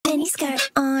Mini skirt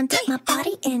on, dip my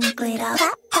body in glitter.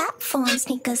 Platform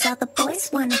sneakers, all the boys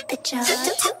want a picture.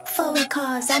 Two foreign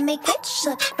cars, I make rich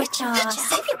look richer.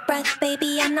 Save your breath,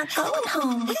 baby, I'm not going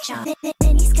home with y'all.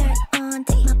 Mini skirt on,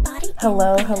 dip my body in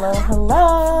Hello, glitter.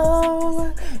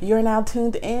 hello. You're now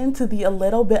tuned in to the A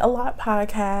Little Bit A Lot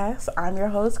podcast. I'm your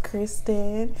host,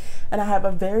 Kristen, and I have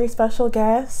a very special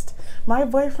guest, my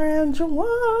boyfriend, JuWan.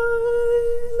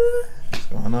 What's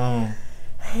going on?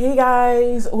 Hey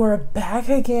guys, we're back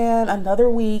again, another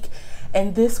week,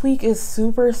 and this week is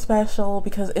super special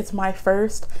because it's my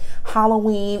first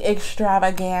Halloween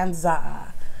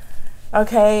extravaganza.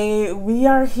 Okay, we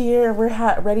are here, we're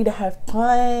ready to have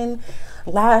fun.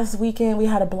 Last weekend we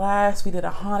had a blast. We did a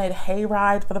haunted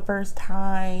hayride for the first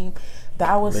time.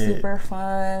 That was super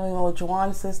fun. We went with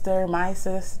JuWan's sister, my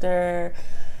sister,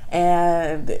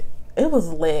 and it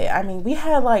was lit. I mean, we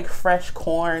had like fresh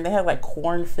corn. They had like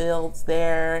cornfields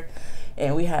there,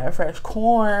 and we had fresh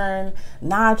corn,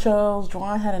 nachos.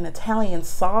 JuWan had an Italian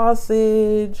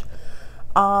sausage.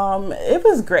 It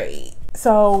was great.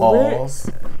 So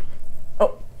Pause.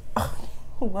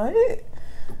 What?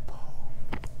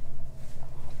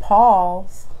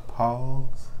 Pause.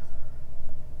 Pause.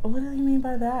 What do you mean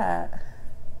by that?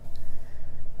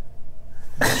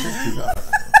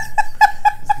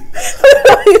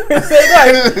 You were saying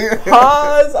like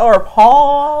pause or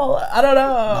Paul? I don't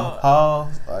know. No,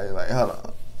 pause. Like hold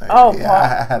on. Like, Oh, yeah,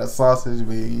 pause. I had a sausage,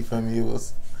 but you feel me?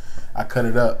 I cut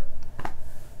it up.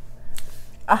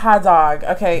 A hot dog.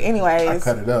 Okay, I anyways.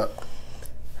 cut it up.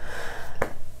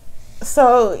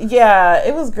 So yeah,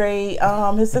 it was great.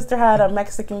 His sister had a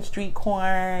Mexican street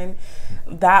corn.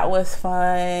 That was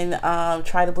fun.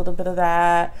 Tried a little bit of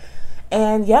that.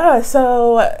 And yeah,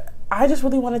 so I just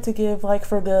really wanted to give, like,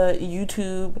 for the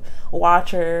YouTube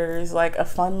watchers, like a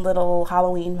fun little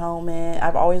Halloween moment.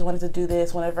 I've always wanted to do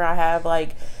this whenever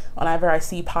I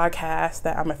see podcasts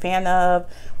that I'm a fan of,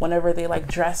 whenever they like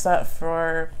dress up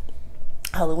for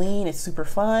Halloween. It's super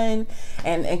fun.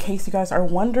 And in case you guys are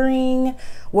wondering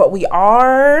what we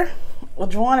are, well,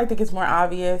 JuWan, I think it's more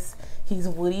obvious. He's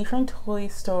Woody from Toy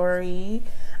Story.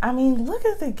 I mean, look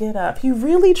at the get up. He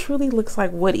really truly looks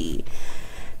like Woody.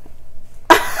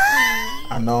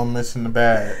 I know I'm missing the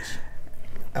badge.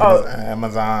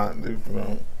 Amazon. You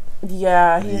know,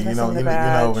 Yeah, he's missing the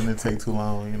badge. You know when it take too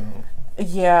long. You know.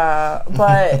 Yeah,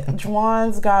 but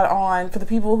JuWan's got on, for the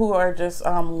people who are just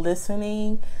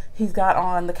listening, he's got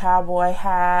on the cowboy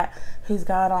hat. He's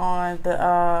got on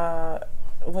the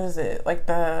what is it? Like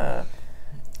the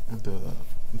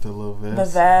little vest. The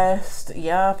vest.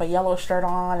 Yep, a yellow shirt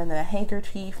on, and then a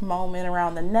handkerchief moment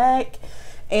around the neck.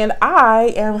 And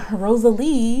I am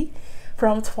Rosalie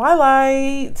from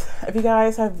Twilight. If you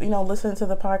guys have, listened to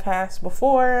the podcast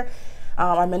before,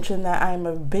 I mentioned that I'm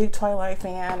a big Twilight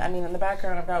fan. I mean, in the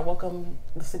background, I've got Welcome,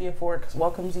 the City of Forks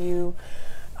welcomes you.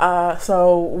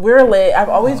 So we're lit. I've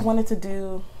always wanted to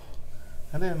do.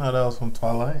 I didn't know that was from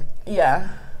Twilight. Yeah,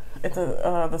 it's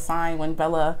the sign when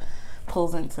Bella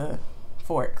pulls into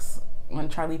Forks when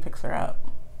Charlie picks her up.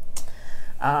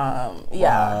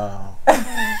 Yeah.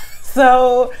 Wow.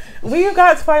 So we've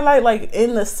got Twilight like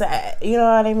in the set, you know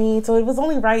what I mean? So it was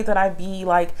only right that I be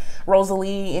like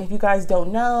Rosalie. And if you guys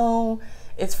don't know,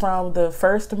 it's from the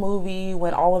first movie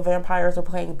when all the vampires are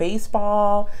playing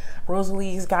baseball.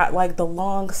 Rosalie's got like the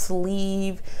long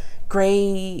sleeve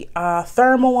gray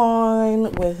thermal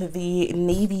on with the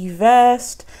navy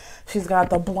vest. She's got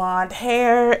the blonde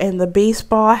hair and the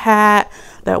baseball hat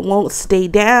that won't stay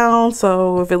down.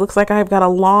 So if it looks like I've got a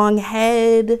long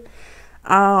head,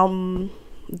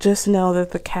 just know that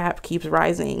the cap keeps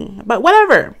rising, but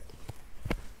whatever.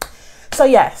 So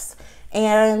yes,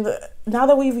 and now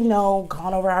that we've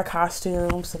gone over our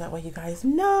costumes, so that way you guys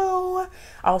know,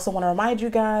 I also want to remind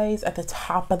you guys at the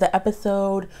top of the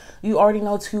episode, you already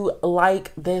know to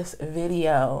like this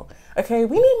video. Okay,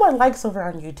 we need more likes over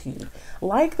on YouTube.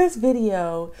 Like this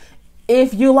video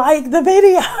if you like the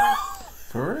video.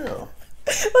 For real.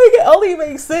 Like, it only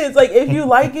makes sense. Like, if you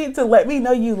like it, to let me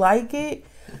know you like it,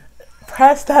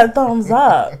 press that thumbs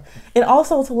up. And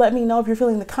also to let me know if you're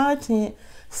feeling the content,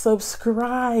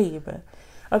 subscribe.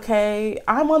 Okay,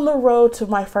 I'm on the road to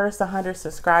my first 100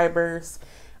 subscribers.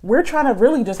 We're trying to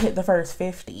really just hit the first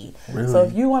 50. Really? So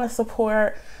if you want to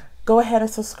support, go ahead and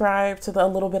subscribe to the A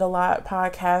Little Bit A Lot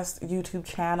podcast YouTube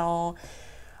channel.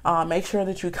 Make sure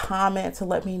that you comment to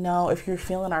let me know if you're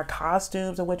feeling our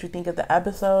costumes and what you think of the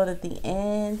episode at the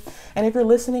end. And if you're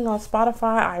listening on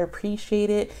Spotify, I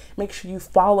appreciate it. Make sure you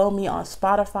follow me on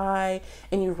Spotify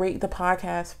and you rate the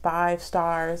podcast 5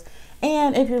 stars.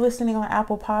 And if you're listening on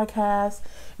Apple Podcasts,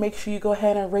 make sure you go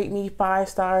ahead and rate me 5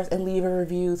 stars and leave a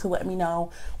review to let me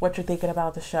know what you're thinking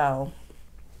about the show.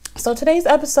 So today's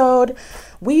episode,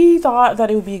 we thought that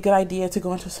it would be a good idea to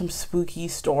go into some spooky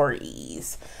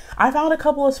stories. I found a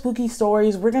couple of spooky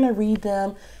stories. We're going to read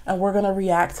them and we're going to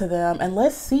react to them. And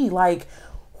let's see, like,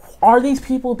 are these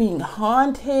people being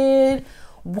haunted?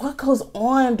 What goes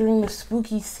on during the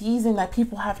spooky season that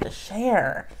people have to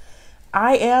share?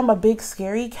 I am a big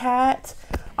scary cat.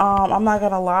 I'm not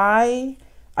going to lie.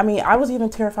 I mean, I was even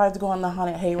terrified to go on the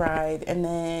haunted hayride, and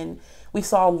then we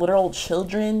saw literal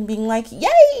children being like,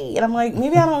 yay! And I'm like,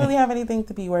 maybe I don't really have anything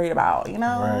to be worried about, you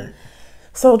know? Right.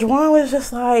 So JuWan was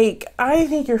just like, I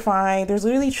think you're fine. There's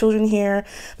literally children here.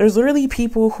 There's literally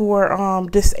people who are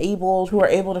disabled who are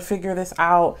able to figure this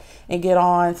out and get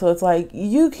on. So it's like,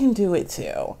 you can do it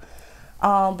too.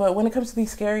 But when it comes to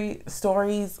these scary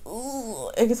stories,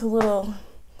 it gets a little,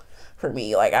 for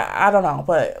me, like, I don't know.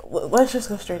 But let's just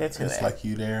go straight into it. It's like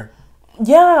you there.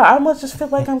 Yeah, I must just feel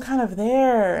like I'm kind of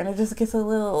there, and it just gets a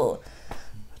little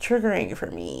triggering for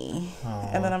me.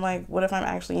 Aww. And then I'm like, what if I'm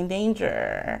actually in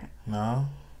danger? No.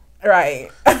 Right.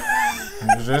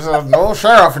 There's no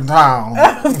sheriff in town.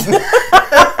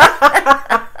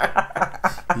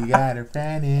 You got a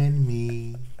friend in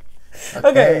me.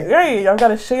 Okay, great. I've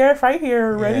got a sheriff right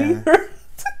here ready to come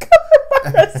to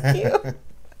my rescue.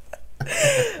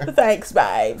 Thanks,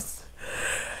 babes.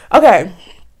 Okay.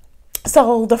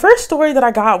 So the first story that I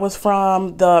got was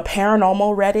from the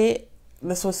paranormal Reddit.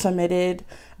 This was submitted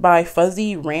by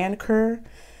Fuzzy Ranker.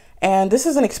 And this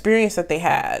is an experience that they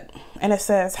had. And it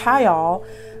says, hi, y'all.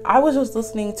 I was just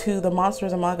listening to the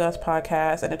Monsters Among Us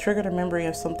podcast, and it triggered a memory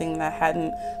of something that I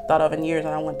hadn't thought of in years,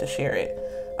 and I wanted to share it.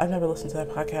 I've never listened to that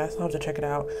podcast. I'll have to check it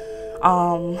out.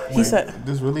 He said,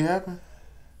 this really happened?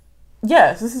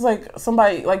 Yes, this is like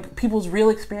somebody, like people's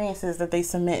real experiences that they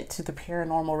submit to the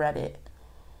paranormal Reddit.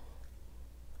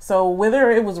 So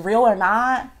whether it was real or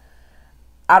not,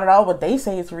 I don't know, but they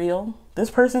say it's real.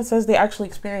 This person says they actually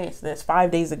experienced this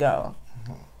 5 days ago.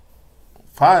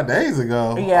 5 days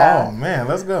ago? Yeah. Oh, man,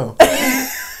 let's go.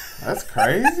 That's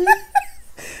crazy.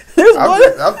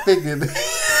 I'm thinking...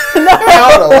 I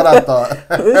don't know what I thought.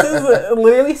 This is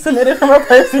literally submitted from a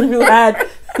person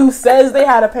who says they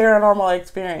had a paranormal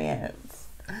experience.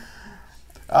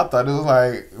 I thought it was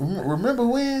like, remember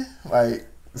when? Like...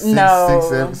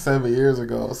 No. 7 years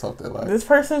ago or something like that. This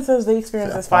person says they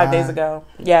experienced this 5 days ago.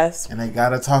 Yes. And they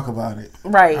gotta talk about it.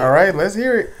 Right. All right, let's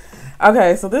hear it.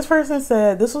 Okay, so this person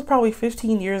said this was probably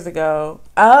 15 years ago.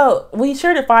 Oh, we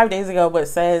shared it 5 days ago, but it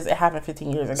says it happened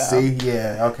 15 years ago. See,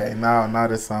 yeah, okay. Now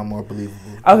this sounds more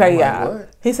believable. Okay, yeah. What?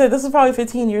 He said this was probably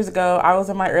 15 years ago. I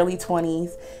was in my early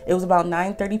 20s. It was about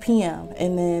 9:30 p.m.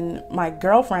 And then my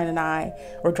girlfriend and I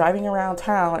were driving around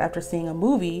town after seeing a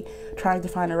movie, trying to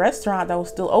find a restaurant that was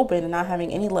still open and not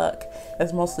having any luck,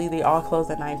 as mostly they all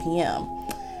closed at 9 p.m.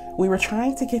 We were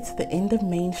trying to get to the end of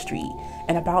Main Street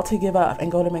and about to give up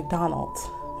and go to McDonald's,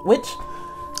 which,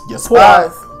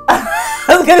 pause. I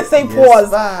was going to say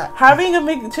pause. Having a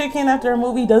McChicken after a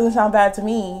movie doesn't sound bad to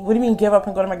me. What do you mean give up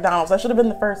and go to McDonald's? That should have been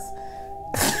the first.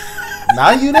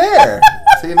 Now you there.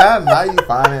 See, now you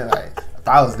find it like, if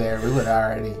I was there, we would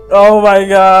already. Oh my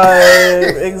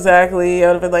God. Exactly. I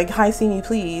would have been like, hi, see me,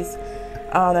 please.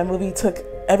 That movie took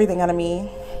everything out of me.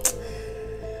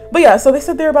 But yeah, so they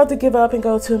said they're about to give up and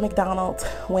go to a McDonald's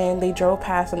when they drove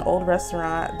past an old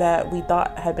restaurant that we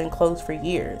thought had been closed for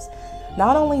years.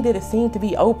 Not only did it seem to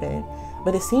be open,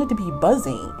 but it seemed to be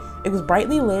buzzing. It was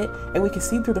brightly lit and we could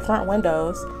see through the front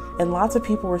windows, and lots of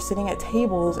people were sitting at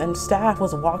tables and staff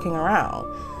was walking around.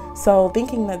 So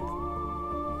thinking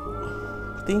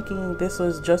this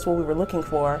was just what we were looking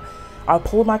for, I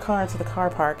pulled my car into the car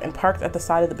park and parked at the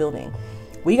side of the building.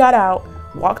 We got out,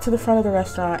 walked to the front of the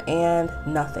restaurant, and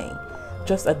nothing.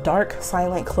 Just a dark,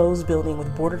 silent, closed building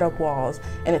with boarded up walls,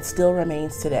 and it still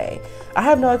remains today. I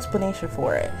have no explanation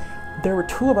for it. There were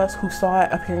two of us who saw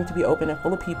it appearing to be open and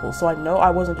full of people, so I know I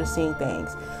wasn't just seeing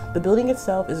things. The building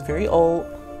itself is very old,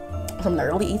 from the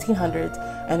early 1800s,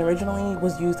 and originally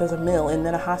was used as a mill and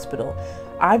then a hospital.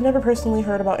 I've never personally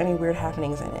heard about any weird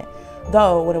happenings in it.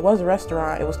 Though, when it was a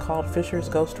restaurant, it was called Fisher's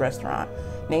Ghost Restaurant,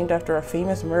 named after a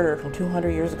famous murder from 200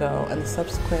 years ago and the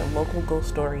subsequent local ghost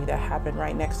story that happened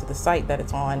right next to the site that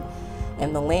it's on,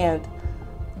 and the land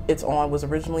it's on was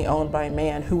originally owned by a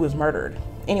man who was murdered.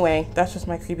 Anyway, that's just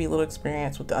my creepy little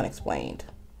experience with the unexplained.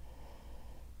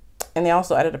 And they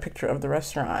also added a picture of the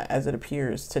restaurant as it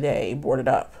appears today, boarded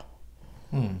up.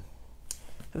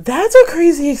 That's a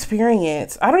crazy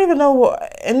experience. I don't even know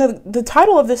what, and the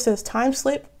title of this says Time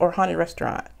Slip or Haunted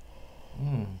Restaurant.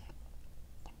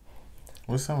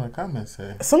 What's some of the comments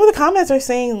say? Some of the comments are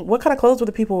saying, what kind of clothes were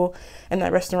the people in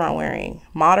that restaurant wearing?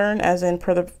 Modern, as in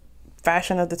per the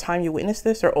fashion of the time you witnessed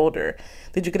this or older?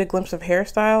 Did you get a glimpse of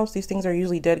hairstyles? These things are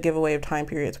usually dead giveaway of time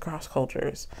periods across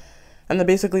cultures. And then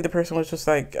basically the person was just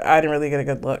like, I didn't really get a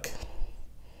good look.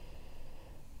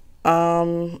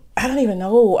 I don't even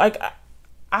know. Like,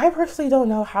 I personally don't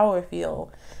know how I would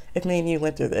feel if me and you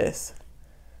went through this.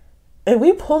 If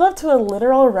we pulled up to a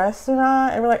literal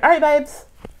restaurant and we're like, all right, babes,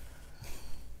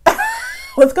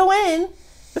 let's go in.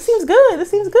 This seems good. This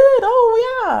seems good.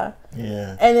 Oh, yeah.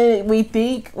 Yeah. And then we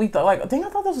thought like, dang, I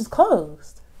thought this was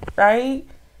closed. Right?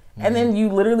 And then you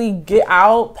literally get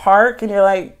out, park, and you're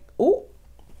like, ooh.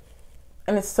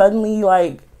 And it's suddenly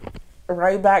like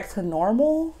right back to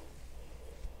normal.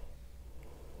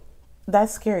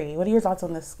 That's scary. What are your thoughts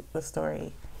on this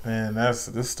story? Man,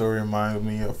 this story reminds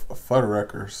me of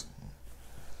Fuddruckers.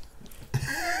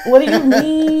 What do you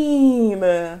mean?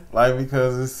 Like,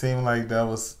 because it seemed like that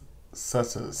was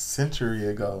such a century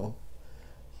ago.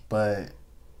 But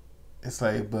it's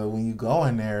like, but when you go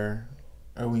in there,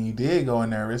 or when you did go in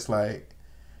there, it's like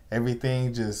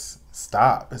everything just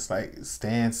stopped. It's like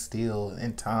stand still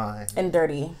in time. And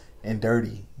dirty.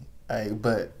 Like,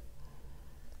 but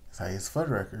it's like, it's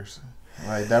Fuddruckers.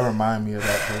 Like, that remind me of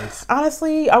that place.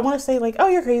 Honestly, I want to say like, oh,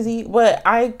 you're crazy, but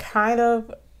I don't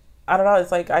know.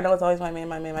 It's like, I know it's always my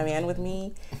man with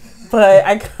me, but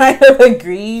I kind of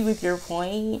agree with your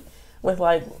point with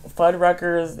like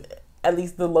Fuddruckers. At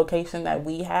least the location that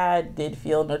we had did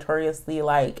feel notoriously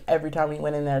like every time we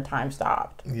went in there, time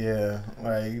stopped. Yeah,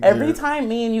 like every time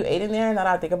me and you ate in there, and now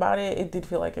that I think about it, it did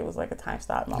feel like it was like a time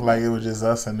stop moment. Like it was just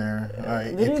us in there,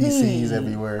 like Literally. NPCs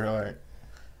everywhere, like.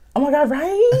 Oh my god,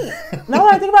 right? Now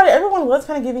that I think about it, everyone was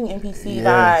kind of giving NPC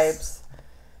vibes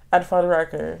at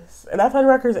Fuddruckers. And that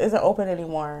Fuddruckers isn't open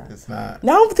anymore. It's not.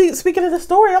 Now, speaking of the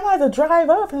story, I'm going to have to drive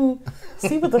up and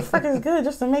see what the frick is good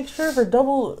just to make sure for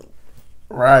double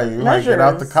right. You might get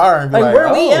out the car and be like,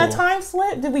 were we in a time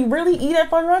slip? Did we really eat at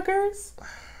Fuddruckers?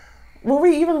 Were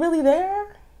we even really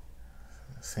there?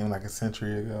 It seemed like a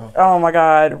century ago. Oh my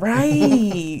god,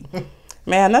 right.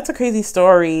 Man, that's a crazy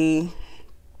story.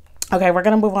 Okay, we're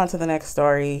going to move on to the next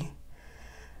story.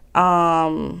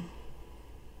 Oh,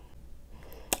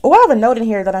 I have a note in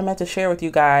here that I meant to share with you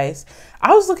guys.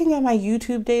 I was looking at my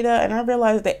YouTube data and I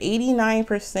realized that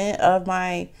 89% of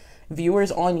my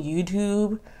viewers on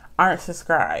YouTube aren't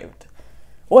subscribed.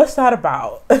 What's that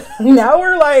about? Now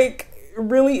we're like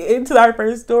really into our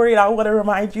first story, and I want to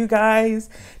remind you guys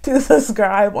to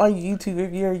subscribe on YouTube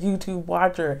if you're a YouTube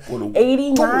watcher.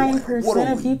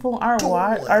 89% of people are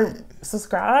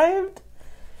subscribed.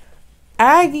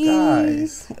 Aggie,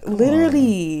 guys,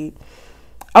 literally.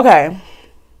 Okay.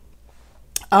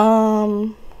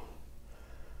 Oh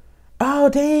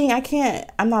dang,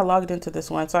 I'm not logged into this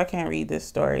one, so I can't read this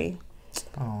story.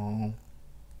 Oh.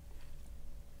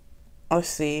 Let's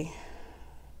see.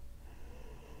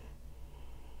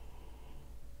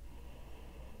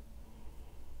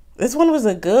 This one was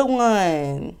a good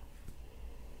one.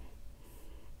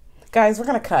 Guys, we're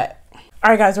gonna cut.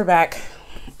 All right, guys, we're back.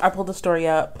 I pulled the story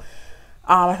up.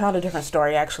 I found a different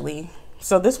story, actually.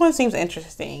 So this one seems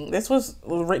interesting. This was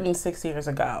written 6 years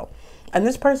ago. And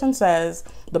this person says,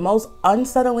 the most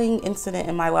unsettling incident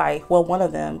in my life, well, one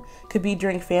of them, could be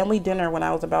during family dinner when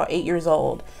I was about 8 years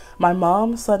old. My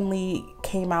mom suddenly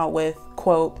came out with,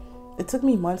 quote, "It took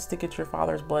me months to get your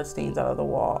father's bloodstains out of the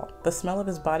wall. The smell of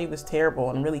his body was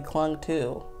terrible and really clung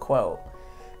too," quote.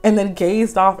 And then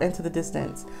gazed off into the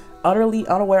distance, utterly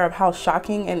unaware of how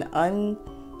shocking and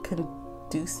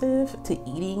unconducive to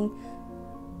eating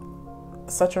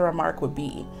such a remark would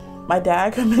be. My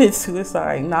dad committed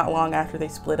suicide not long after they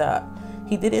split up.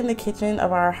 He did it in the kitchen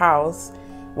of our house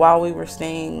while we were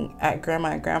staying at Grandma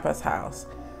and Grandpa's house.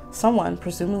 Someone,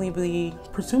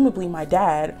 presumably my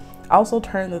dad, also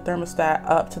turned the thermostat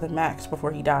up to the max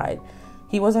before he died.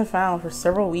 He wasn't found for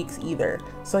several weeks either.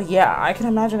 So yeah, I can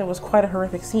imagine it was quite a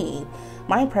horrific scene.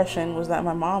 My impression was that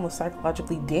my mom was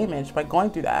psychologically damaged by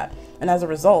going through that, and as a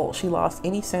result, she lost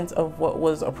any sense of what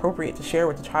was appropriate to share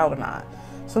with the child or not.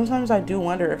 Sometimes I do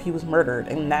wonder if he was murdered,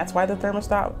 and that's why the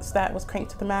thermostat was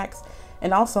cranked to the max.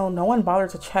 And also, no one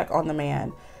bothered to check on the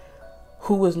man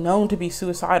who was known to be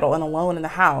suicidal and alone in the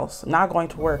house, not going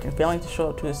to work and failing to show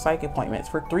up to his psych appointments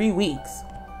for 3 weeks.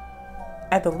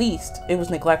 At the least, it was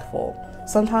neglectful.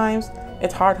 Sometimes,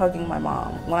 it's hard hugging my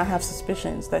mom when I have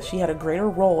suspicions that she had a greater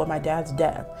role in my dad's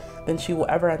death than she will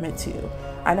ever admit to.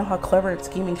 I know how clever and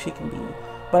scheming she can be,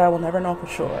 but I will never know for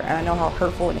sure. And I know how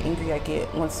hurtful and angry I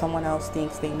get when someone else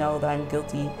thinks they know that I'm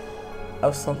guilty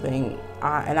of something,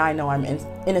 and I know I'm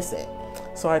innocent.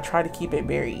 So I try to keep it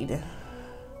buried.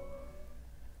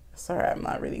 Sorry, I'm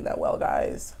not reading that well,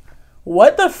 guys.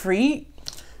 What the freak?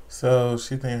 So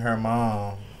she think her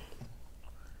mom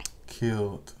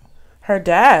killed? Her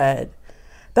dad.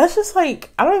 That's just like,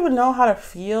 I don't even know how to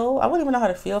feel. I wouldn't even know how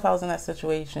to feel if I was in that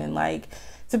situation. Like,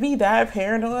 to be that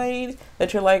paranoid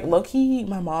that you're like, low-key,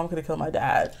 my mom could have killed my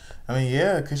dad. I mean,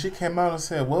 yeah, because she came out and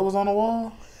said, what was on the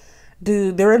wall?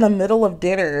 Dude, they were in the middle of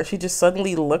dinner. She just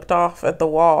suddenly looked off at the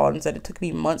wall and said, it took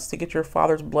me months to get your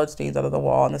father's bloodstains out of the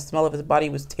wall, and the smell of his body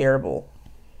was terrible.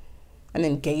 And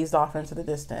then gazed off into the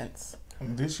distance.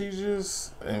 Did she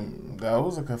just... that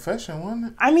was a confession, wasn't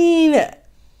it? I mean,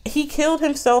 he killed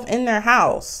himself in their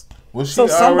house. Was she so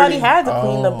somebody already... had to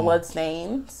clean the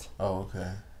bloodstains. Oh,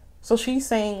 okay. So she's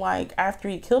saying, like, after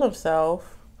he killed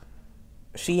himself,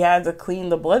 she had to clean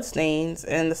the bloodstains,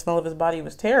 and the smell of his body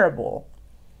was terrible.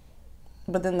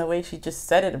 But then the way she just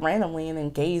said it randomly and then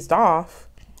gazed off.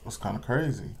 It was kind of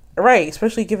crazy. Right,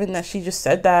 especially given that she just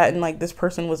said that and, like, this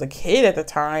person was a kid at the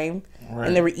time. Right.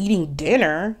 And they were eating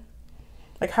dinner.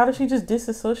 Like, how did she just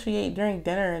disassociate during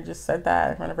dinner and just said that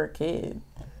in front of her kid?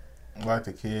 Like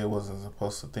the kid wasn't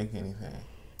supposed to think anything.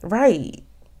 Right.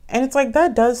 And it's like,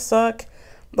 that does suck.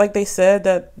 Like, they said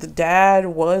that the dad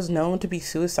was known to be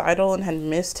suicidal and had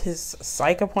missed his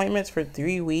psych appointments for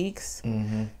 3 weeks.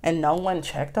 Mm-hmm. And no one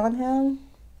checked on him.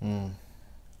 Mm.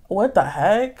 What the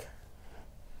heck?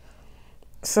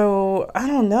 So, I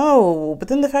don't know. But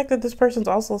then the fact that this person's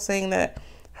also saying that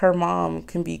her mom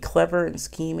can be clever and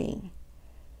scheming.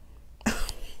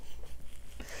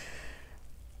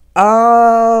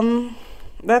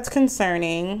 That's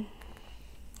concerning.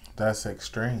 That's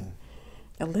extreme.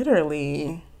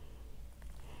 Literally.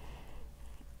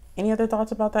 Any other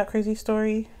thoughts about that crazy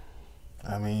story?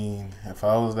 I mean, if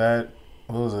I was that,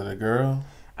 what was it, a girl?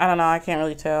 I don't know. I can't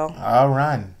really tell. I'll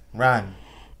run. Run.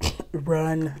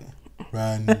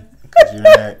 Because you're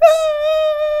next.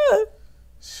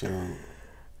 Shoot.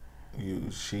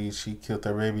 She killed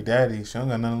her baby daddy. She don't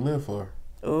got nothing to live for.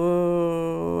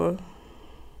 Ooh.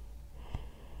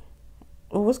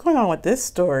 What's going on with this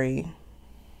story?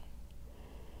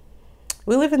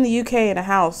 We live in the UK in a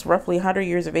house roughly 100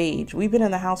 years of age. We've been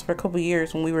in the house for a couple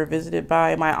years when we were visited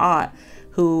by my aunt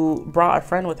who brought a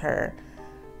friend with her.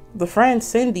 The friend,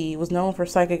 Cindy, was known for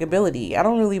psychic ability. I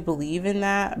don't really believe in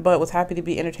that, but was happy to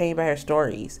be entertained by her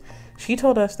stories. She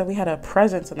told us that we had a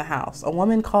presence in the house, a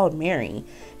woman called Mary.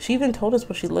 She even told us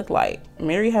what she looked like.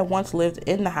 Mary had once lived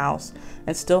in the house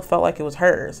and still felt like it was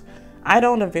hers. I'd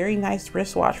owned a very nice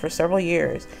wristwatch for several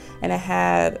years, and it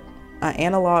had an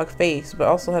analog face, but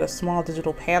also had a small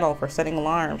digital panel for setting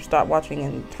alarms, stopwatching,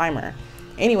 and timer.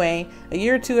 Anyway, a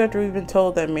year or two after we'd been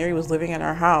told that Mary was living in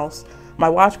our house, my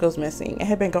watch goes missing. It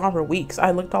had been gone for weeks. I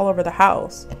looked all over the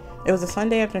house. It was a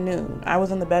Sunday afternoon. I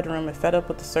was in the bedroom and fed up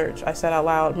with the search. I said out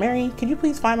loud, "Mary, could you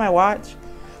please find my watch?"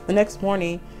 The next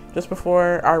morning, just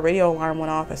before our radio alarm went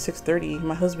off at 6:30,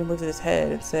 my husband lifted his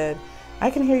head and said,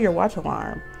 "I can hear your watch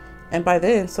alarm." And by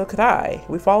then, so could I.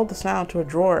 We followed the sound to a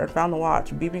drawer and found the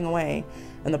watch beeping away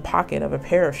in the pocket of a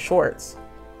pair of shorts.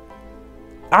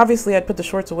 Obviously, I'd put the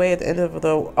shorts away at the end of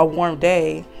a warm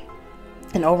day,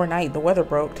 and overnight the weather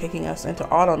broke, taking us into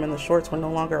autumn, and the shorts were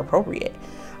no longer appropriate.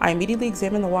 I immediately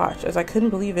examined the watch, as I couldn't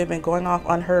believe it had been going off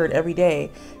unheard every day,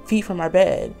 feet from our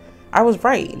bed. I was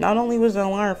right. Not only was the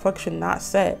alarm function not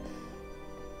set,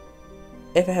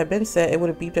 if it had been set, it would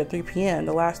have beeped at 3 p.m.,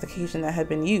 the last occasion that had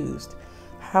been used.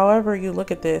 However you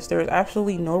look at this, there is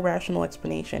absolutely no rational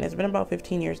explanation. It's been about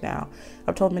 15 years now.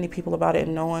 I've told many people about it,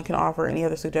 and no one can offer any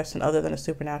other suggestion other than a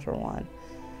supernatural one.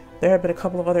 There have been a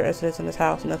couple of other incidents in this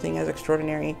house, nothing as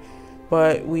extraordinary,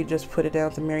 but we just put it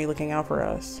down to Mary looking out for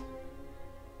us.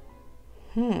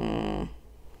 There's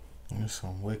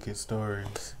some wicked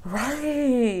stories.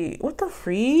 Right. What the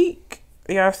freak?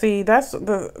 Yeah, see, that's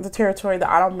the territory that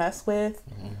I don't mess with.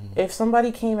 Mm-hmm. If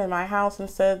somebody came in my house and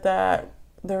said that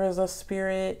there was a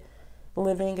spirit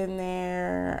living in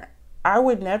there, I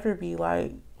would never be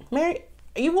like, "Mary,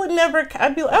 you would never,"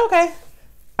 I'd be like, "Okay."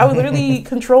 I would literally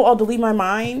control, I'll delete my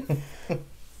mind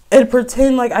and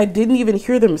pretend like I didn't even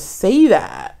hear them say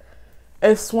that.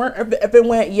 If it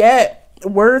went yet,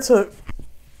 word to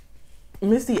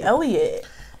Missy Elliott.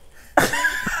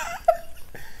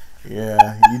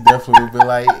 Yeah, you definitely would be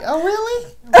like, "Oh,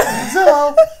 really?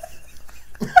 Zillow."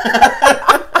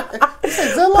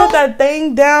 Put that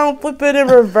thing down, flip it, and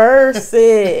reverse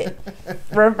it.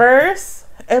 Reverse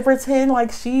and pretend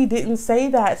like she didn't say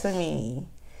that to me.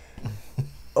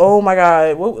 Oh my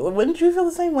God. Wouldn't you feel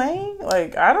the same way?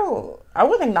 Like, I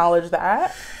wouldn't acknowledge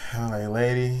that. I'm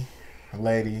like,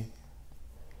 lady,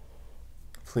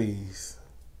 please.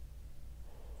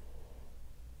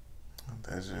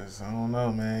 That's just, I don't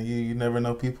know, man. You never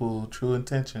know people's true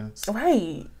intentions.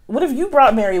 Right. What if you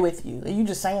brought Mary with you and you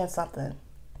just saying something?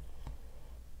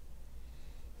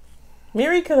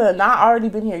 Mary could have not already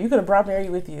been here. You could have brought Mary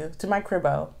with you to my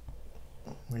cribbo.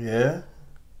 Yeah.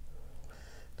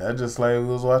 That's just like we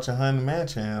was watching Haunted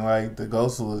Mansion. Like, the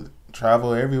ghosts would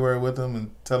travel everywhere with them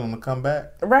and tell them to come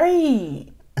back. Right.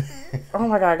 Oh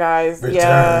my God, guys. Return.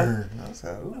 Yeah. I was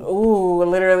like, Ooh,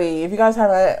 literally. If you guys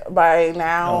haven't by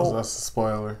now. that's a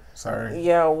spoiler. Sorry.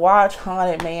 Yeah, watch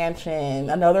Haunted Mansion.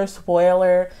 Another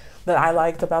spoiler that I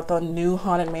liked about the new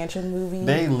Haunted Mansion movie.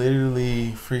 They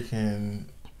literally freaking,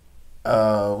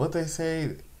 what they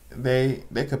say? They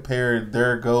compared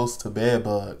their ghosts to bed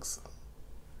bugs.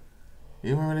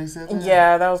 You remember they said that?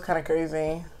 Yeah, that was kind of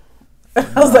crazy.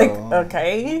 I was like,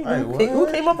 okay. Like,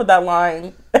 Who came up with that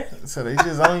line? So they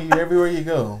just own you everywhere you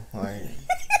go. Like,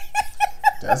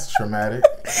 that's traumatic.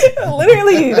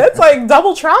 Literally, that's like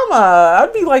double trauma.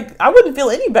 I'd be like, I wouldn't feel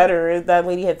any better if that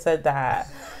lady had said that.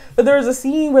 But there was a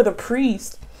scene where the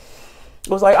priest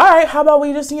was like, all right, how about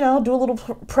we just, do a little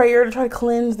prayer to try to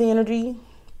cleanse the energy?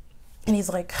 And he's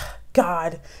like,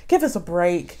 God, give us a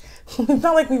break. It's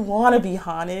not like we want to be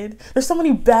haunted. There's so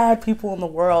many bad people in the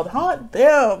world. Haunt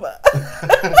them.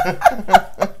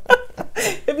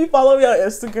 If you follow me on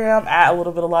Instagram at A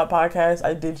Little Bit A Lot Podcast,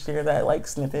 I did share that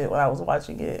snippet when I was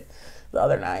watching it the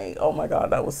other night. Oh my God,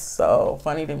 that was so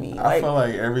funny to me. I feel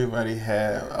like everybody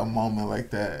had a moment like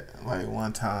that,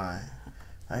 one time.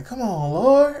 Like, come on,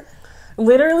 Lord.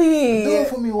 Literally. Do it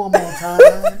for me one more time.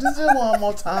 Just do it one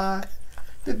more time.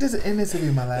 This will be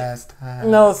my last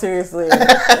time. No, seriously.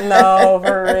 No,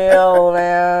 for real,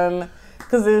 man.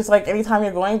 Because there's anytime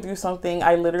you're going through something,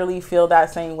 I literally feel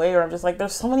that same way. Where I'm just like,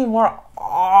 there's so many more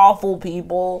awful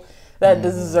people that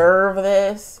deserve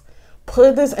this.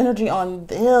 Put this energy on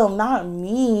them, not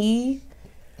me.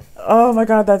 Oh my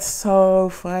God, that's so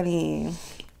funny.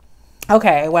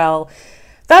 Okay, well,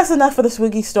 that's enough for the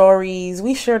spooky stories.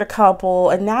 We shared a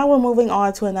couple, and now we're moving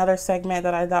on to another segment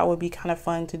that I thought would be kind of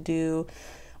fun to do,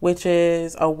 which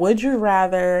is a Would You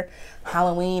Rather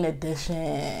Halloween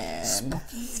edition.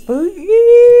 Spooky.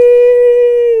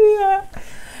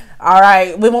 All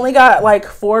right, we've only got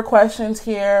 4 questions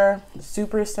here.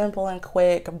 Super simple and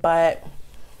quick, but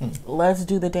let's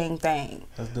do the dang thing.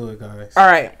 Let's do it, guys. All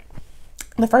right.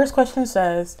 The first question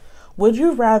says, would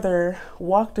you rather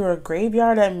walk through a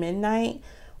graveyard at midnight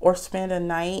or spend a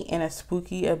night in a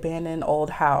spooky abandoned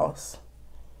old house?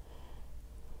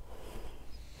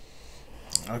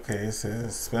 Okay, it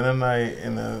says spend a night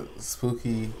in a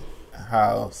spooky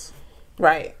house.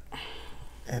 Right.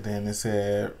 And then it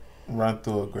said run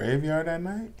through a graveyard at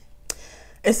night?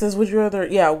 It says, would you rather,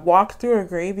 walk through a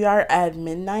graveyard at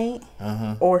midnight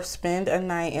or spend a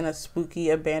night in a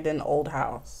spooky abandoned old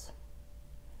house?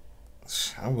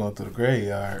 I'm going through the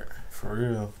graveyard, for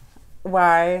real.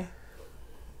 Why?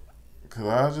 Because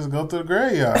I'll just go through the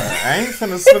graveyard. I ain't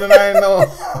finna spend a night in no...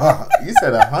 You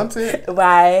said a haunted?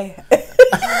 Why?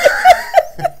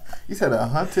 You said a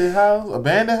haunted house?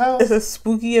 Abandoned house? It's a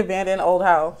spooky abandoned old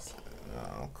house.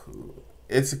 Oh, cool.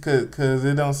 It's because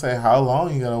it don't say how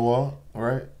long you gotta walk,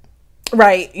 right?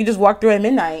 Right. You just walk through at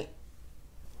midnight.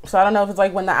 So I don't know if it's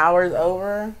when the hour is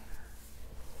over.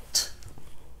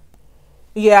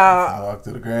 Yeah. I walk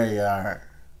through the graveyard.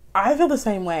 I feel the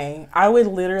same way. I would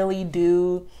literally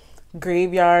do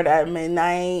graveyard at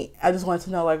midnight. I just wanted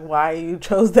to know why you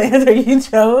chose the answer you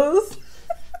chose.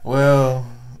 Well,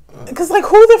 because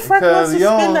who the frick wants to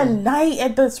spend the night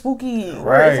at the spooky?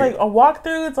 Right. It's a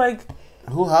walkthrough. It's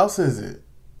whose house is it?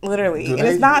 Literally, and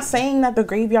it's not saying that the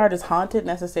graveyard is haunted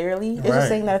necessarily. It's just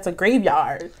saying that it's a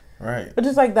graveyard. Right. But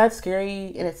just that's scary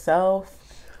in itself.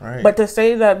 Right. But to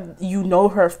say that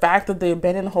for a fact that the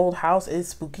abandoned old house is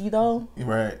spooky though.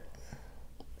 Right.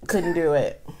 Couldn't do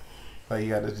it. You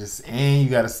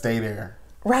gotta stay there.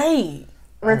 Right.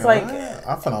 Where it's I'm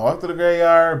finna walk through the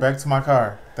graveyard, back to my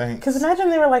car. Thanks. Because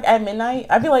imagine they were at midnight.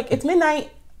 I'd be it's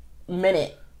midnight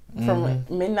minute. From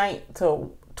midnight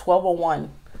to 12:01.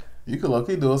 You could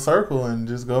low-key do a circle and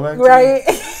just go back. Right.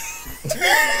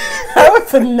 I would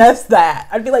finesse that.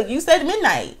 I'd be you said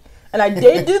midnight. And I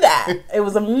did do that. It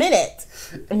was a minute.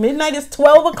 Midnight is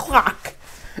 12 o'clock.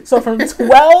 So from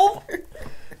 12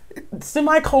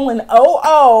 semicolon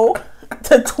 00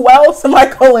 to 12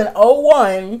 semicolon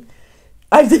 01,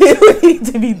 I did what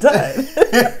needed to be done.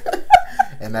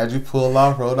 And as you pull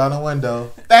off, roll down the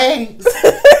window. Thanks.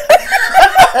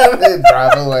 And then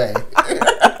drive away.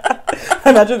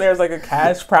 Imagine there's a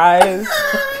cash prize.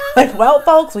 Well,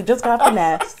 folks, we just got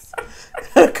finesse.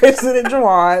 Kristen and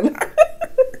JuWan.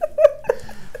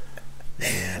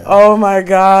 Oh my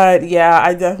God. Yeah,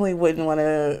 I definitely wouldn't want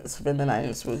to spend the night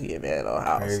in a spooky abandoned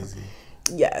house. Crazy.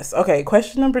 Yes. Okay,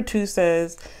 question number 2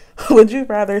 says, would you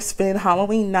rather spend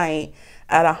Halloween night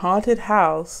at a haunted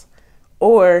house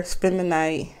or spend the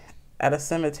night at a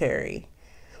cemetery?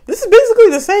 This is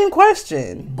basically the same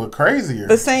question. But crazier.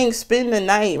 But saying spend the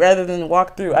night rather than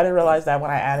walk through. I didn't realize that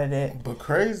when I added it. But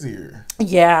crazier.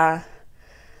 Yeah.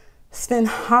 Spend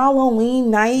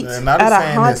Halloween night at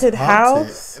a haunted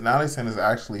house. Now they're saying it's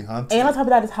actually haunted. And on top of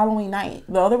that, it's Halloween night.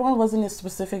 The other one wasn't a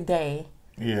specific day.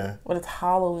 Yeah. But it's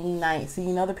Halloween night. So you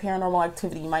know the paranormal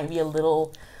activity might be a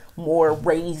little more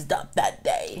raised up that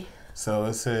day. So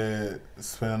it said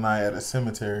spend the night at a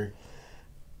cemetery.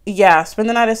 Yeah, spend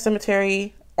the night at a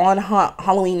cemetery on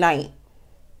Halloween night.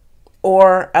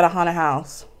 Or at a haunted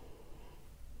house.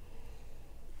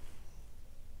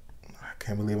 I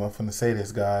can't believe I'm finna say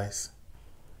this, guys.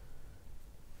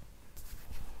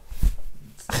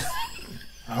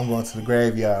 I'm going to the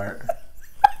graveyard.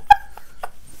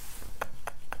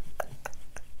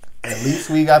 At least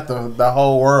we got the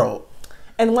whole world.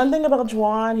 And one thing about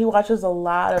JuWan, he watches a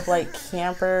lot of like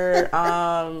camper,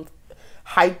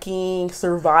 hiking,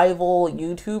 survival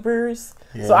YouTubers.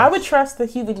 Yes. So I would trust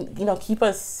that he would, keep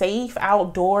us safe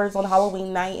outdoors on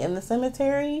Halloween night in the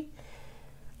cemetery.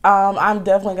 I'm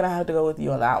definitely gonna have to go with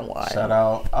you on that one. Shout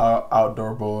out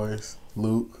Outdoor Boys,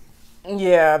 Luke.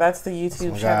 Yeah, that's the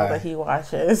YouTube channel that he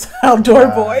watches. Outdoor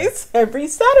Boys every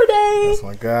Saturday. That's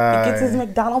my guy. He gets his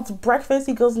McDonald's breakfast.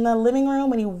 He goes in the living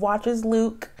room and he watches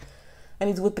Luke, and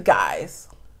he's with the guys.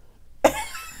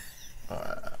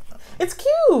 It's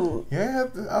cute. Yeah.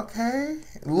 Okay.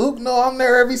 Luke, no, I'm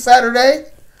there every Saturday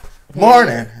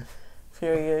morning.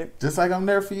 Period. Just like I'm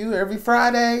there for you every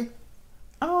Friday.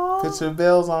 Oh. Put your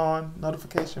bells on,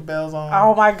 notification bells on.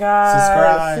 Oh my God,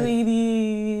 subscribe,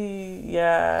 sweetie.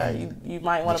 Yeah, you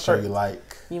might want to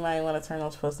You might want to turn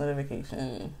those post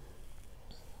notification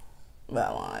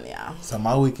bell on. Yeah. So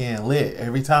my weekend lit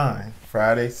every time.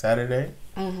 Friday, Saturday.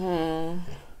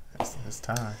 It's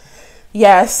time.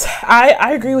 Yes,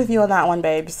 I agree with you on that one,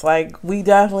 babes. Like, we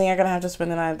definitely are gonna have to spend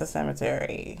the night at the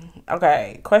cemetery.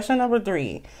 Okay, question number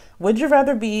 3: would you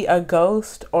rather be a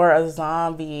ghost or a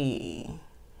zombie?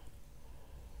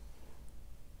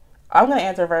 I'm going to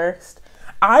answer first.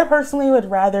 I personally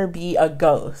would rather be a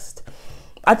ghost.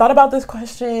 I thought about this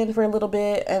question for a little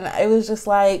bit, and it was just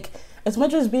like, as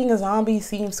much as being a zombie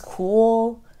seems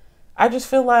cool, I just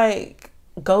feel like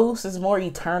ghost is more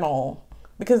eternal.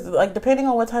 Because, like, depending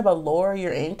on what type of lore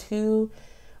you're into,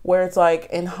 where it's like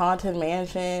in Haunted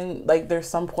Mansion, like, there's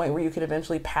some point where you could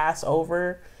eventually pass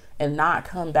over and not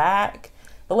come back.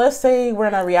 But let's say we're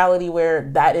in a reality where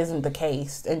that isn't the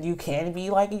case and you can be,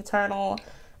 like, eternal.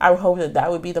 I would hope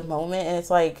that would be the moment. And it's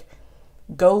like,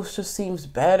 ghost just seems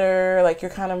better. Like,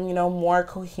 you're kind of, more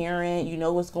coherent. You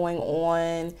know what's going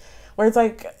on. Where it's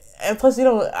like, and plus,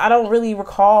 I don't really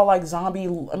recall, like,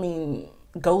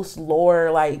 ghost lore,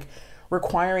 like,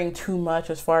 requiring too much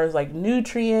as far as, like,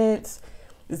 nutrients.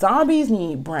 Zombies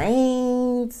need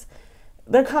brains.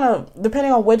 They're kind of,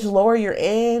 depending on which lore you're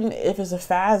in, if it's a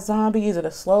fast zombie, is it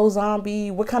a slow zombie,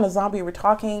 what kind of zombie we're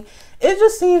talking. It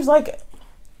just seems like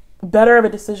better of a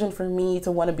decision for me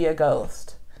to want to be a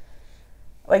ghost.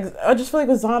 Like, I just feel like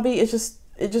with zombie, it just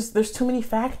there's too many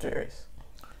factors.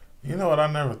 You know what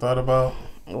I never thought about?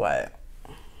 What?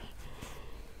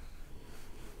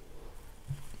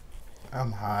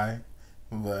 I'm high,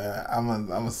 but I'm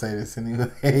gonna say this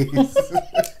anyways.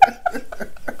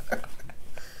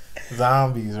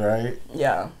 Zombies, right?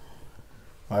 Yeah.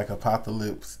 Like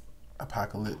apocalypse.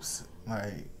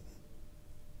 Like,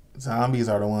 zombies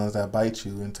are the ones that bite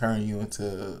you and turn you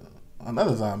into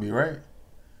another zombie, right?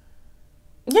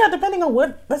 Yeah, depending on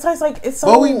what. That's why it's like, it's so.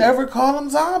 But we never call them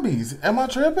zombies. Am I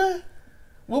tripping?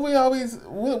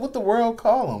 What the world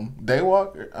call them?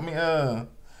 Daywalker?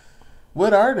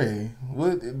 What are they?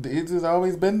 It's just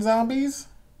always been zombies?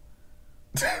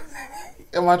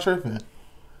 Am I tripping?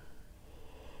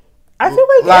 I feel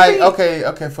like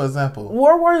okay, for example,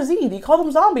 World War Z, they called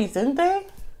them zombies, didn't they?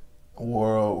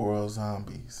 World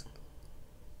zombies.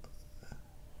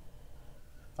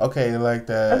 Okay, like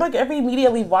that. I feel like every media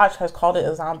we watch has called it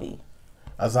a zombie.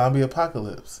 A zombie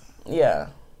apocalypse. Yeah.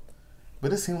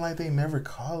 But it seemed like they never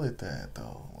call it that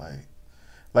though.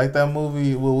 Like that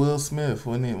movie with Will Smith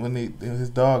when his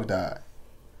dog died.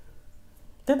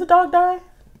 Did the dog die?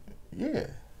 Yeah.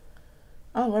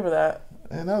 I don't remember that.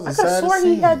 And that was I could have sworn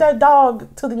he had that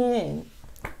dog to the end.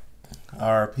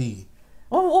 R.I.P.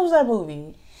 What was that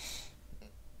movie?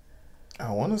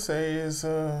 I want to say it's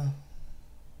I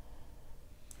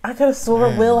could have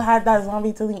sworn Will had that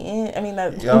zombie to the end. I mean,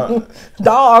 that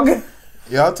dog.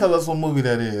 Y'all tell us what movie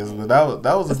that is, but that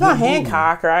was a It's good not movie.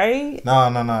 Hancock, right?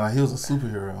 No. He was a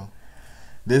superhero.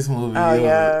 This movie,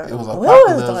 it was Will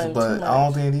apocalypse, but I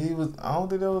don't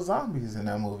think there was zombies in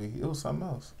that movie. It was something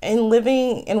else.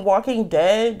 In Walking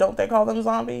Dead, don't they call them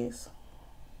zombies?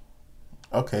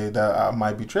 Okay, that I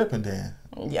might be tripping then.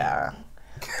 Yeah.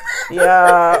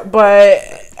 Yeah, but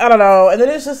I don't know. And then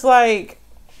it's just like,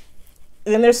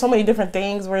 then there's so many different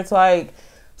things where it's like,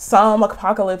 some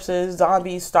apocalypses,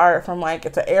 zombies start from like,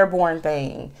 it's an airborne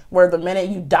thing where the minute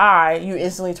you die, you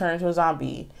instantly turn into a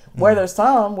zombie. Where there's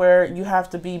some where you have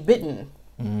to be bitten.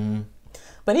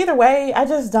 But either way, I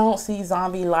just don't see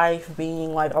zombie life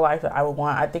being like a life that I would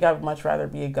want. I think I would much rather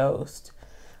be a ghost.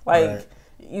 Like,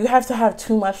 you have to have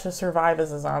too much to survive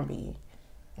as a zombie.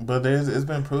 But it's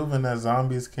been proven that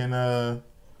zombies can have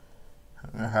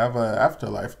a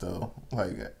afterlife though,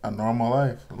 like a normal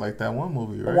life, like that one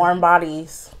movie, right? Warm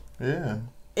bodies. Yeah.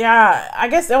 Yeah, I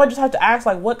guess I would just have to ask,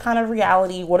 like, what kind of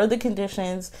reality? What are the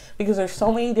conditions? Because there's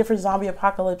so many different zombie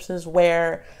apocalypses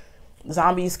where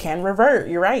zombies can revert.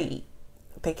 You're right.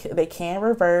 They can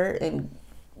revert and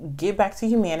get back to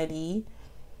humanity.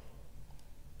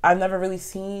 I've never really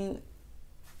seen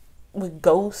with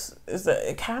ghosts. Is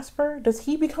it Casper? Does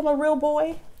he become a real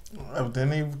boy?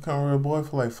 Didn't he become a real boy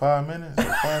for like 5 minutes?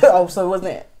 Or 5 Oh, so it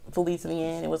wasn't Felice in the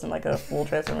end? It wasn't like a full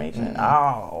transformation?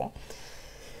 Oh.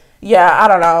 Yeah, I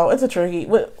don't know. It's a tricky.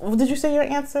 What did you say your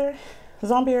answer?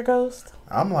 Zombie or ghost?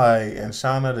 I'm like, in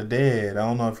Shaun of the Dead. I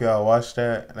don't know if y'all watched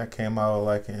that. That came out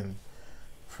like I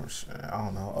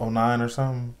don't know, '09 or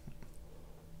something.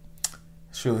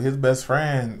 Shoot, his best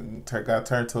friend got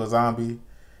turned to a zombie,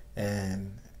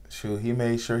 and shoot, he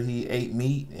made sure he ate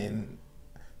meat, and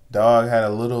dog had a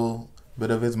little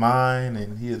bit of his mind,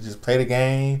 and he would just play the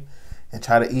game and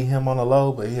try to eat him on the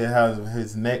low, but he'd have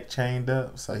his neck chained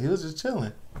up, so he was just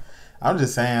chilling. I'm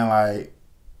just saying, like,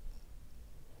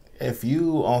 if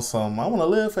you on some, I want to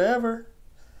live forever,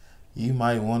 you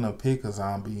might want to pick a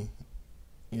zombie,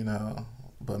 you know.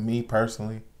 But me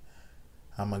personally,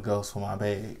 I'm a ghost for my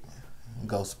babe.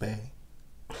 Ghost babe.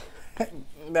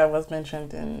 That was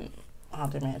mentioned in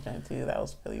Haunted Mansion too. That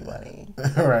was really funny.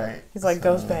 Right. He's like,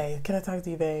 ghost babe, can I talk to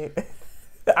you, babe?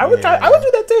 I would do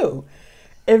that too.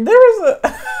 If there was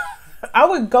I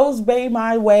would ghost babe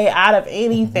my way out of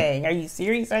anything. Are you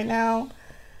serious right now?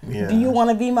 Yeah. Do you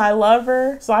want to be my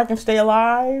lover so I can stay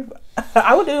alive?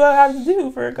 I would do what I have to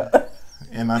do for a ghost.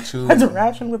 And I choose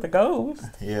interaction with a ghost.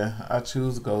 Yeah, I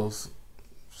choose ghost.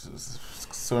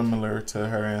 Similar to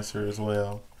her answer as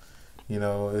well. You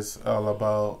know, it's all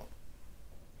about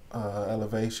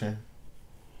elevation.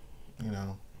 You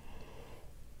know,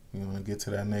 you want to get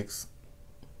to that next.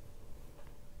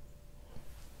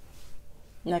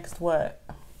 Next what?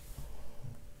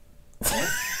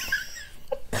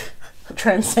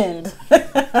 Transcend.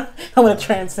 I'm gonna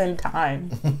transcend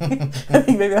time. I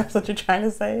think maybe that's what you're trying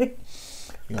to say.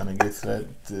 You want to get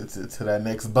to that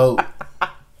next boat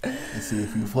and see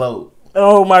if you float.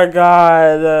 Oh my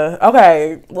god.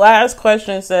 Okay, last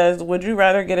question says, would you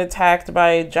rather get attacked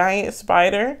by a giant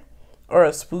spider or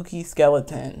a spooky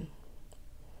skeleton?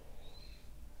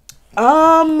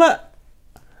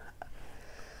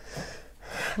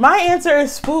 My answer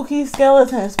is spooky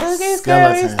skeleton. Spooky,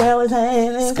 scary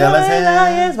skeleton.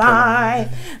 Skeleton is mine.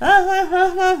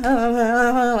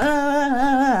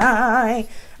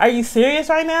 Are you serious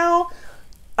right now?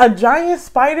 A giant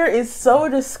spider is so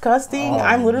disgusting.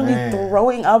 I'm literally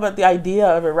throwing up at the idea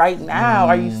of it right now.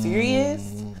 Are you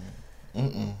serious?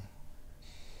 A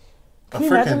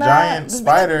freaking giant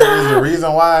spider is the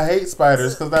reason why I hate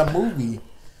spiders, because that movie.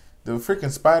 The freaking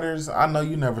spiders, I know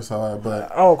you never saw it,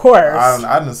 but oh, of course.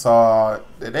 I done saw,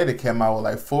 they came out with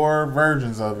like 4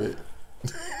 versions of it.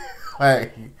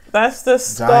 Like, that's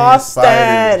disgusting.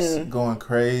 Giant spiders going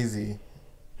crazy.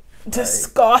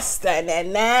 Disgusting,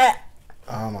 and that.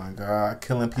 Oh my god,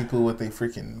 killing people with their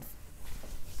freaking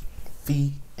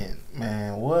feet, and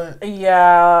man, what?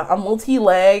 Yeah, a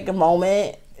multi-leg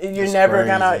moment. You're it's never crazy.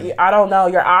 Gonna, I don't know,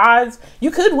 your odds, you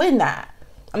could win that.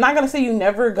 I'm not gonna say you're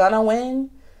never gonna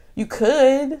win. You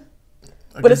could,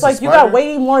 but it's like you got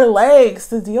way more legs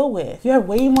to deal with. You have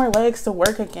way more legs to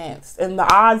work against, and the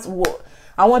odds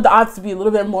I want the odds to be a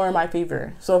little bit more in my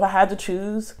favor. So if I had to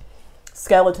choose,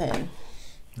 skeleton.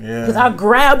 Yeah. Because I'll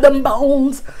grab them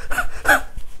bones.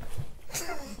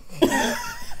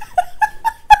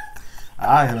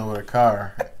 I hit him with a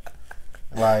car.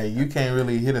 Like, you can't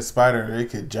really hit a spider. It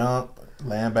could jump,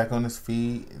 land back on his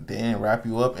feet, then wrap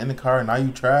you up in the car, and now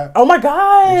you trapped. Oh my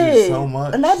god! So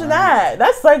much. Imagine that.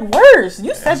 That's like worse.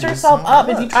 You set yourself up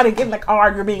if you try to get in the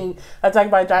car. You're being attacked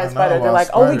by a giant spider. They're like,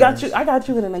 "Oh, we got you. I got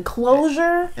you in an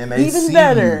enclosure." And they even see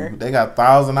better. You. They got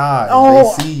 1,000 eyes.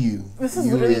 Oh, they see you. This is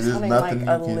literally sounding like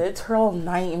a literal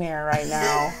nightmare right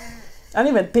now. I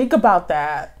didn't even think about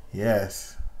that.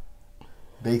 Yes,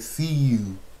 they see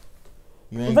you.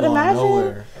 You ain't going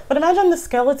nowhere. But imagine the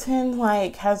skeleton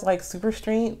like has like super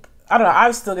strength. I don't know. I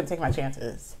was still gonna take my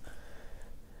chances.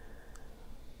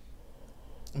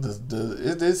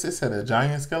 It said a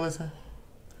giant skeleton?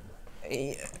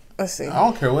 Yeah, let's see. I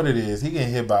don't care what it is. He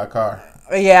getting hit by a car.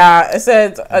 Yeah, it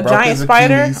says a giant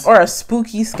spider Achilles. or a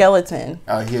spooky skeleton.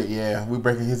 Oh, yeah. We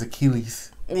breaking his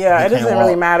Achilles. Yeah, it doesn't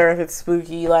really matter if it's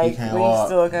spooky. Like, we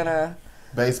still gonna...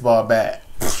 Baseball bat.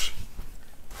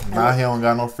 Now he don't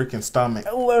got no freaking stomach.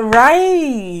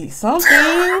 Right.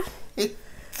 Something.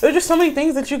 There's just so many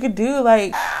things that you could do,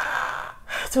 like,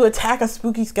 to attack a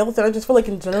spooky skeleton. I just feel like,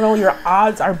 in general, your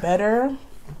odds are better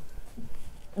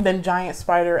than giant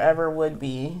spider ever would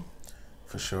be.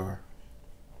 For sure.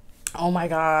 Oh my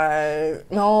god.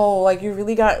 No, like, you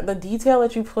really got the detail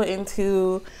that you put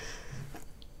into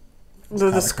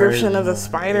the description of the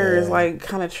spider is, like,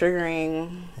 kind of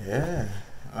triggering. Yeah.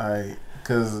 Like,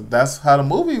 because that's how the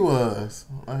movie was.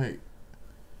 Like,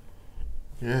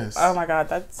 yes. Oh my god,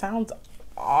 that sounds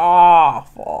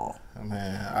awful.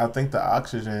 Man, I think the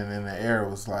oxygen in the air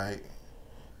was, like,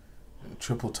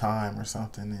 triple time or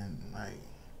something. And, like,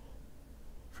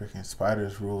 freaking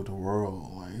spiders ruled the world.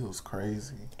 Like, it was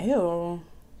crazy. Ew.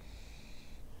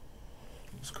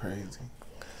 It was crazy.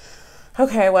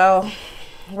 Okay, well,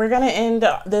 we're going to end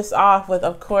this off with,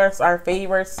 of course, our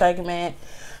favorite segment.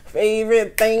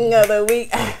 Favorite thing of the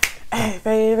week.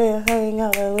 Favorite thing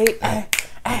of the week.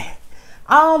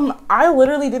 I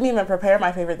literally didn't even prepare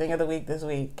my favorite thing of the week this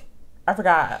week. I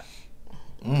forgot.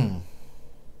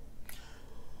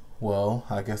 Well,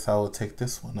 I guess I will take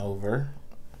this one over.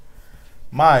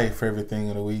 My favorite thing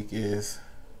of the week is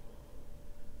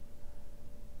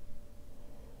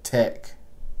Tech.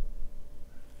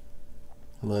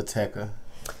 Lil Tecca.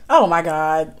 Oh my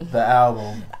god. The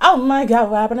album. Oh my god,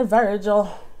 what happened to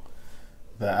Virgil?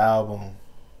 The album.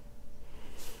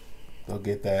 Go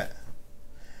get that.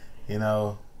 You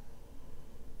know,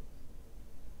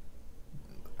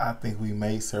 I think we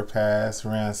may surpass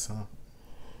Ransom.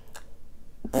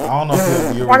 I don't know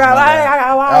if you I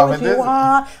got what you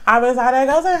want. I was like, I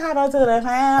go say hello to the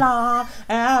channel,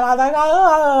 and I was like,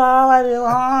 oh, what you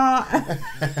want.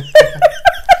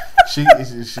 She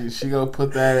go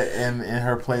put that in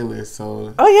her playlist.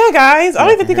 So oh yeah, guys, I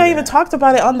don't even think I even talked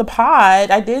about it on the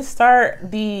pod. I did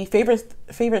start the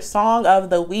favorite song of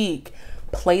the week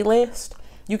playlist.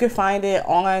 You can find it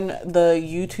on the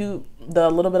YouTube, the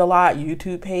Little Bit a Lot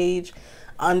YouTube page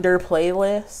under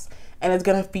playlists. And it's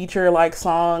going to feature, like,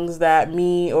 songs that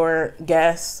me or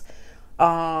guests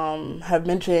have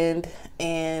mentioned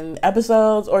in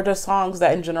episodes, or just songs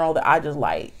that in general that I just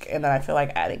like and that I feel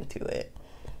like adding to it.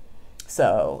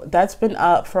 So that's been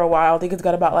up for a while. I think it's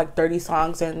got about like 30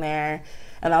 songs in there,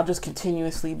 and I'll just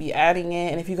continuously be adding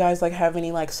it. And if you guys like have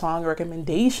any like song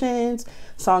recommendations,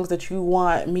 songs that you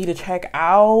want me to check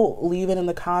out, leave it in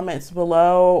the comments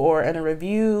below or in a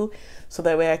review so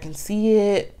that way I can see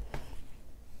it.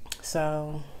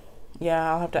 So,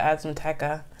 yeah, I'll have to add some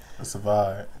Tecca. That's a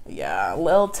vibe. Yeah,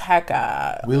 Lil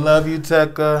Tecca. We love you,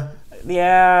 Tecca.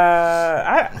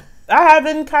 Yeah, I have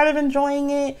been kind of enjoying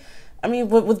it. I mean,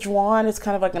 with JuWan, it's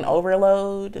kind of like an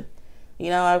overload. You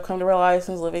know, I've come to realize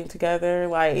since living together,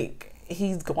 like,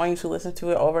 he's going to listen to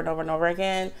it over and over and over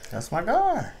again. That's my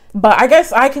guy. But I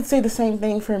guess I could say the same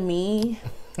thing for me.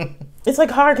 It's like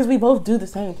hard because we both do the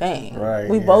same thing. Right.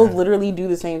 We both literally do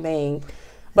the same thing.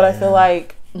 But I feel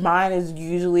like mine is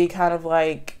usually kind of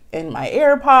like in my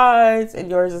AirPods,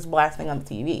 and yours is blasting on the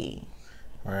TV.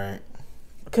 Right.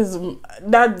 Because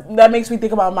that makes me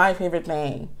think about my favorite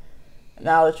thing,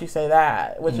 now that you say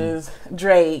that, which is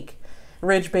Drake,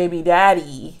 Rich Baby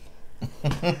Daddy.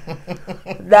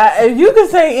 That if you could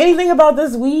say anything about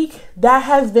this week, that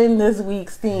has been this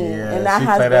week's theme. Yeah, and that she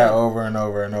has played been that over and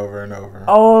over and over and over.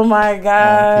 Oh my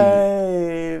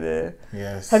god.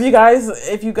 Yes.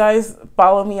 If you guys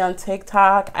follow me on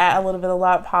TikTok at a little bit of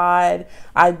lot pod,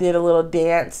 I did a little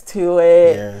dance to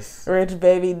it. Yes. Rich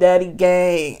Baby Daddy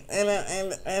Gang.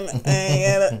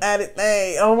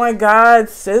 Oh my god,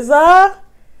 SZA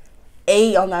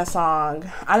ate on that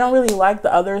song. I don't really like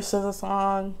the other SZA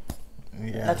song.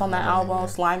 Yeah, that's on that album,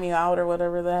 Slime You Out or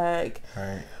whatever the heck.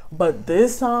 Right. But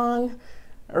this song,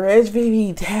 Rich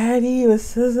Baby Daddy with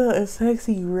SZA and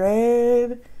Sexy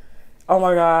Red. Oh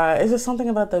my god, it's just something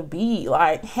about the beat.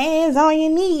 Like, hands on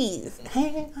your knees.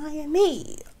 Hands on your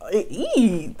knees. It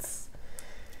eats.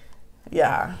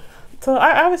 Yeah. So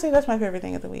I would say that's my favorite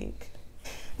thing of the week.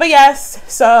 But yes,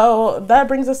 so that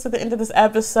brings us to the end of this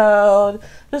episode.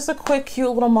 Just a quick, cute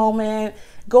little moment.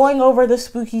 Going over the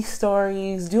spooky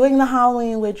stories, doing the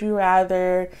Halloween Would You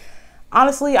Rather.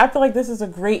 Honestly, I feel like this is a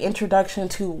great introduction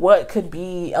to what could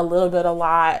be a little bit a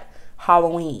lot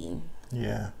Halloween.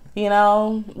 Yeah. You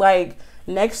know, like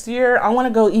next year, I want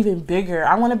to go even bigger.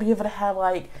 I want to be able to have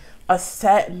like a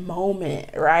set moment,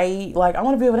 right? Like I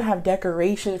want to be able to have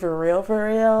decoration for real,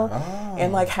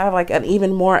 and like have like an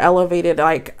even more elevated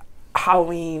like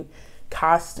Halloween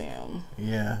costume.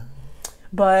 Yeah.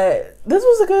 But this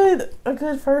was a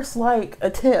good first like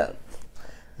attempt.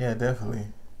 Yeah, definitely.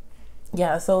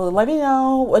 Yeah, so let me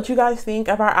know what you guys think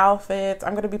of our outfits.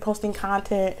 I'm going to be posting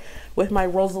content with my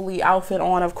Rosalie outfit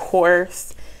on, of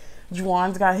course.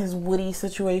 JuWan's got his Woody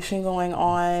situation going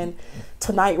on.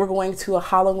 Tonight we're going to a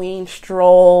Halloween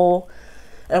stroll.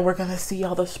 And we're going to see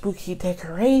all the spooky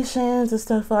decorations and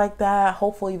stuff like that.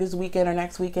 Hopefully this weekend or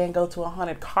next weekend go to a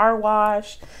haunted car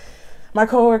wash. My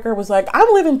coworker was like,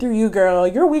 I'm living through you, girl.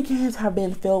 Your weekends have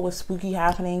been filled with spooky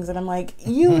happenings. And I'm like,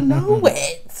 you know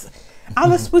it.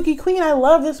 I'm a spooky queen. I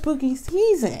love the spooky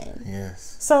season.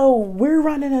 Yes. So we're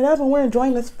running it up and we're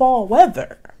enjoying this fall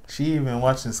weather. She even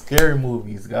watching scary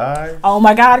movies, guys. Oh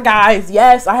my God, guys.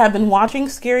 Yes, I have been watching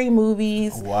scary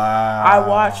movies. Wow. I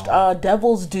watched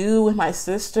Devil's Due with my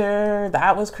sister.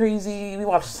 That was crazy. We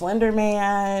watched Slender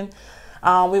Man.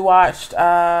 We watched,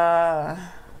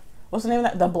 what's the name of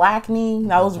that? The Blackening.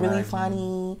 That was really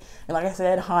funny. And like I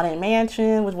said, Haunted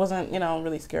Mansion, which wasn't,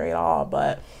 really scary at all.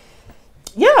 But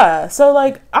yeah, so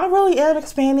like I really am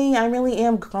expanding. I really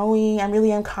am growing. I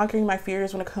really am conquering my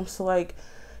fears when it comes to like,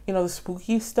 the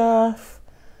spooky stuff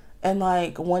and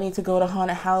like wanting to go to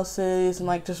haunted houses and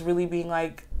like just really being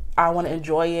like, I want to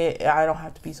enjoy it. I don't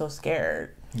have to be so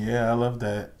scared. Yeah, I love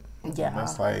that. Yeah.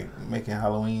 That's like making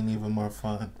Halloween even more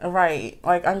fun. Right.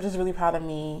 Like I'm just really proud of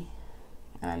me.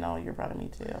 And I know you're proud of me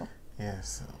too.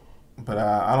 Yes. But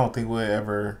I don't think we'll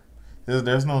ever,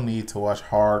 there's no need to watch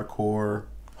hardcore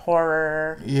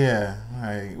horror. Yeah,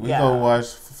 we go watch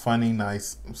funny,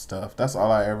 nice stuff. That's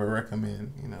all I ever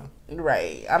recommend,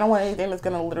 Right. I don't want anything that's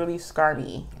gonna literally scar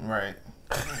me. Right.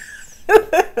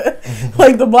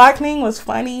 Like the Blackening was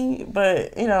funny,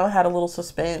 but had a little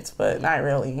suspense, but not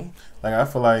really. Like I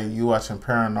feel like you watching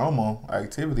Paranormal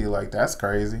Activity, like that's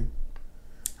crazy.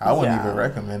 I wouldn't even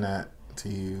recommend that to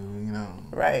you,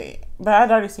 Right. But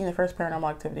I'd already seen the first Paranormal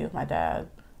Activity with my dad.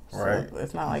 So right.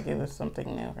 It's not like it was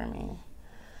something new for me.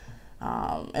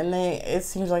 And it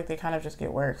seems like they kind of just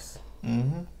get worse.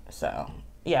 Mm-hmm. So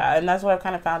yeah, and that's what I've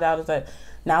kind of found out is that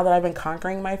now that I've been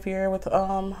conquering my fear with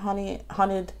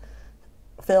haunted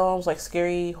films, like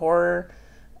scary horror,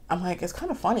 I'm like, it's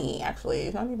kind of funny actually.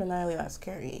 It's not even really that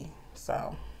scary.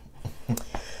 So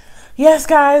yes,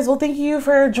 guys. Well, thank you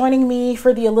for joining me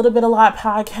for the A Little Bit A Lot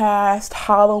podcast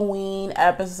Halloween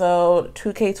episode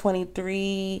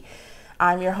 2K23.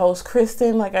 I'm your host,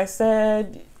 Kristen. Like I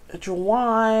said,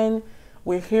 JuWan,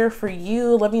 we're here for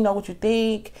you. Let me know what you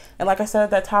think. And like I said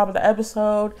at the top of the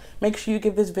episode, make sure you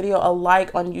give this video a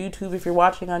like on YouTube if you're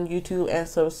watching on YouTube, and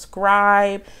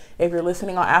subscribe if you're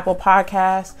listening on Apple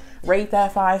Podcasts. Rate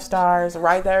that 5 stars,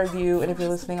 write that review, and if you're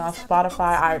listening on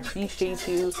Spotify, I appreciate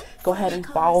you. Go ahead and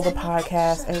follow the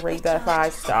podcast and rate that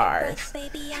 5 stars.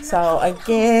 So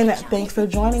again, thanks for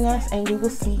joining us, and we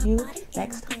will see you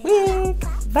next week.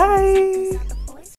 Bye.